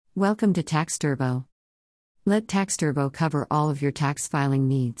Welcome to Tax Turbo. Let Tax Turbo cover all of your tax filing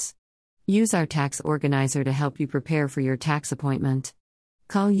needs. Use our tax organizer to help you prepare for your tax appointment.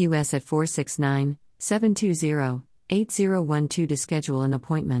 Call us at 469-720-8012 to schedule an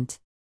appointment.